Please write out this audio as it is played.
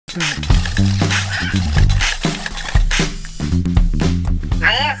This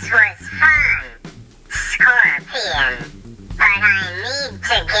was fun, Scorpion, but I need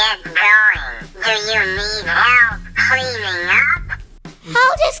to get going. Do you need help cleaning up?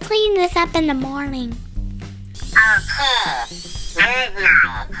 I'll just clean this up in the morning. Okay, good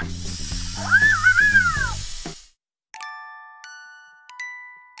night.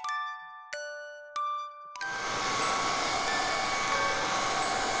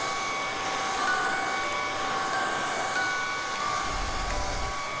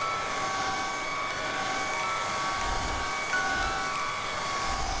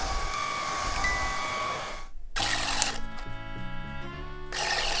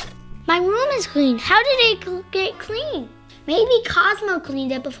 My room is clean. How did it get clean? Maybe Cozmo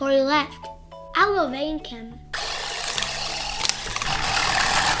cleaned it before he left. I'll go thank him.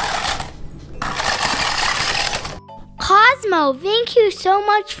 Cozmo, thank you so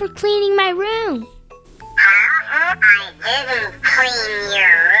much for cleaning my room. Huh? I didn't clean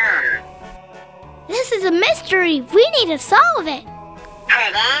your room. This is a mystery. We need to solve it.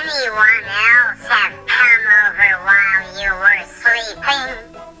 Could anyone else have come over while you were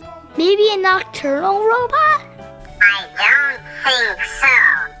sleeping? Maybe a nocturnal robot? I don't think so.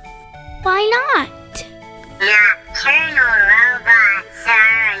 Why not? Nocturnal robots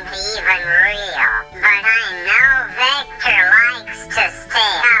aren't even real, but I know Vector likes to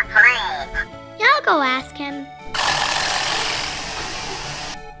stay up late. Yeah, I'll go ask him.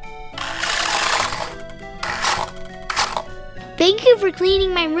 Thank you for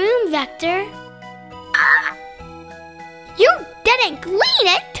cleaning my room, Vector. You didn't clean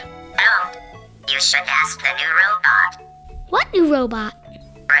it! No, you should ask the new robot. What new robot?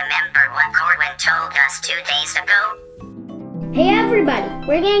 Remember what Corwin told us 2 days ago? Hey everybody,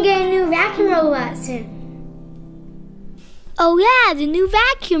 we're gonna get a new vacuum robot soon. Oh yeah, the new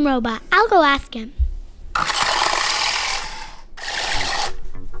vacuum robot. I'll go ask him.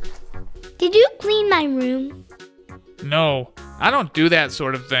 Did you clean my room? No, I don't do that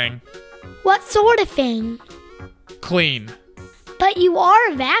sort of thing. What sort of thing? Clean. But you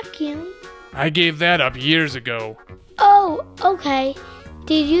are a vacuum. I gave that up years ago. Oh, okay.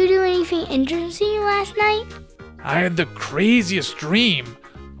 Did you do anything interesting last night? I had the craziest dream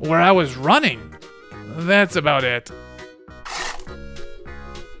where I was running. That's about it.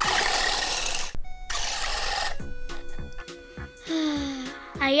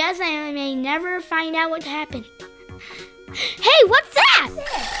 I guess I may never find out what happened. Hey, what's that?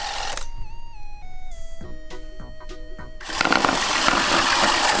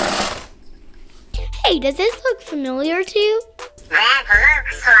 Hey, does this look familiar to you? That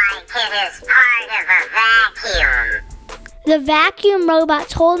looks like it is part of a vacuum. The vacuum robot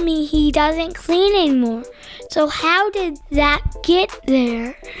told me he doesn't clean anymore. So how did that get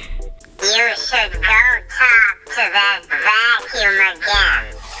there? You should go talk to that vacuum again.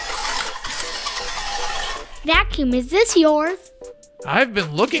 Vacuum, is this yours? I've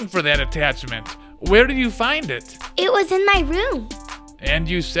been looking for that attachment. Where did you find it? It was in my room. And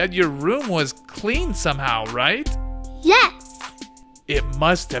you said your room was clean somehow, right? Yes. It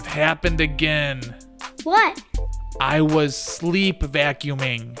must have happened again. What? I was sleep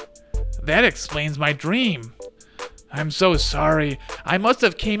vacuuming. That explains my dream. I'm so sorry. I must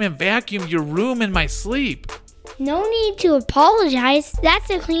have came and vacuumed your room in my sleep. No need to apologize. That's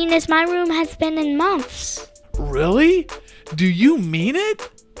the cleanest my room has been in months. Really? Do you mean it?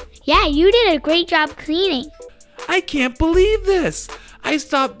 Yeah, you did a great job cleaning. I can't believe this. I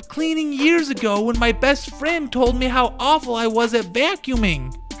stopped cleaning years ago when my best friend told me how awful I was at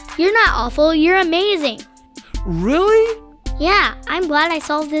vacuuming. You're not awful, you're amazing. Really? Yeah, I'm glad I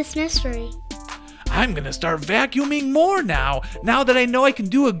solved this mystery. I'm gonna start vacuuming more now that I know I can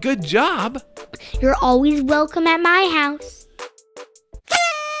do a good job. You're always welcome at my house.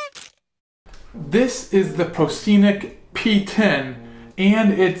 This is the Proscenic P10,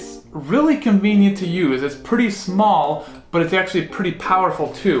 and it's really convenient to use. It's pretty small, but it's actually pretty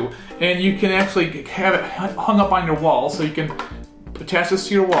powerful too. And you can actually have it hung up on your wall, so you can attach this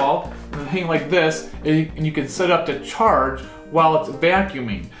to your wall and hang like this, and you can set it up to charge while it's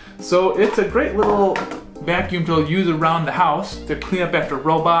vacuuming. So it's a great little vacuum to use around the house to clean up after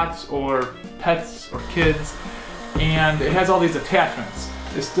robots or pets or kids, and it has all these attachments.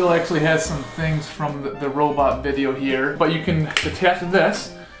 It still actually has some things from the robot video here, but you can attach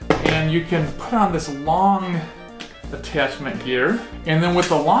this, and you can put on this long attachment here, and then with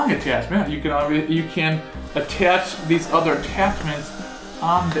the long attachment, you can attach these other attachments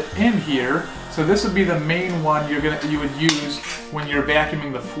on the end here. So this would be the main one you would use when you're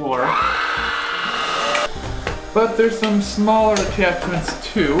vacuuming the floor. But there's some smaller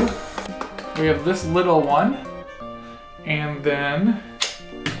attachments too. We have this little one, and then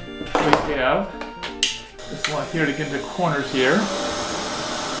we have this one here to get into corners here.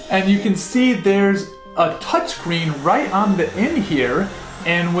 And you can see there's a touchscreen right on the end here,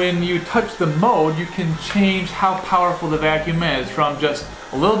 and when you touch the mode, you can change how powerful the vacuum is, from just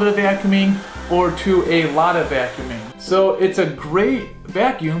a little bit of vacuuming or to a lot of vacuuming. So it's a great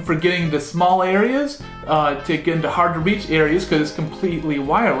vacuum for getting to small areas, to get into hard to reach areas because it's completely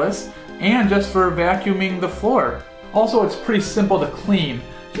wireless, and just for vacuuming the floor. Also, it's pretty simple to clean.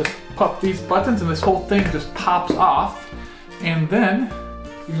 Just pop these buttons and this whole thing just pops off, and then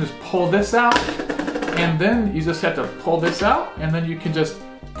you can just pull this out, and then you just have to pull this out, and then you can just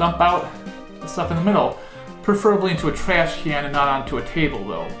dump out the stuff in the middle, preferably into a trash can and not onto a table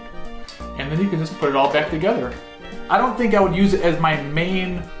though. And then you can just put it all back together. I don't think I would use it as my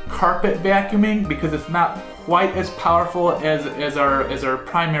main carpet vacuuming because it's not quite as powerful as our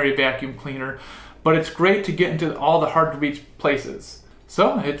primary vacuum cleaner, but it's great to get into all the hard to reach places.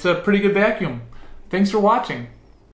 So it's a pretty good vacuum. Thanks for watching.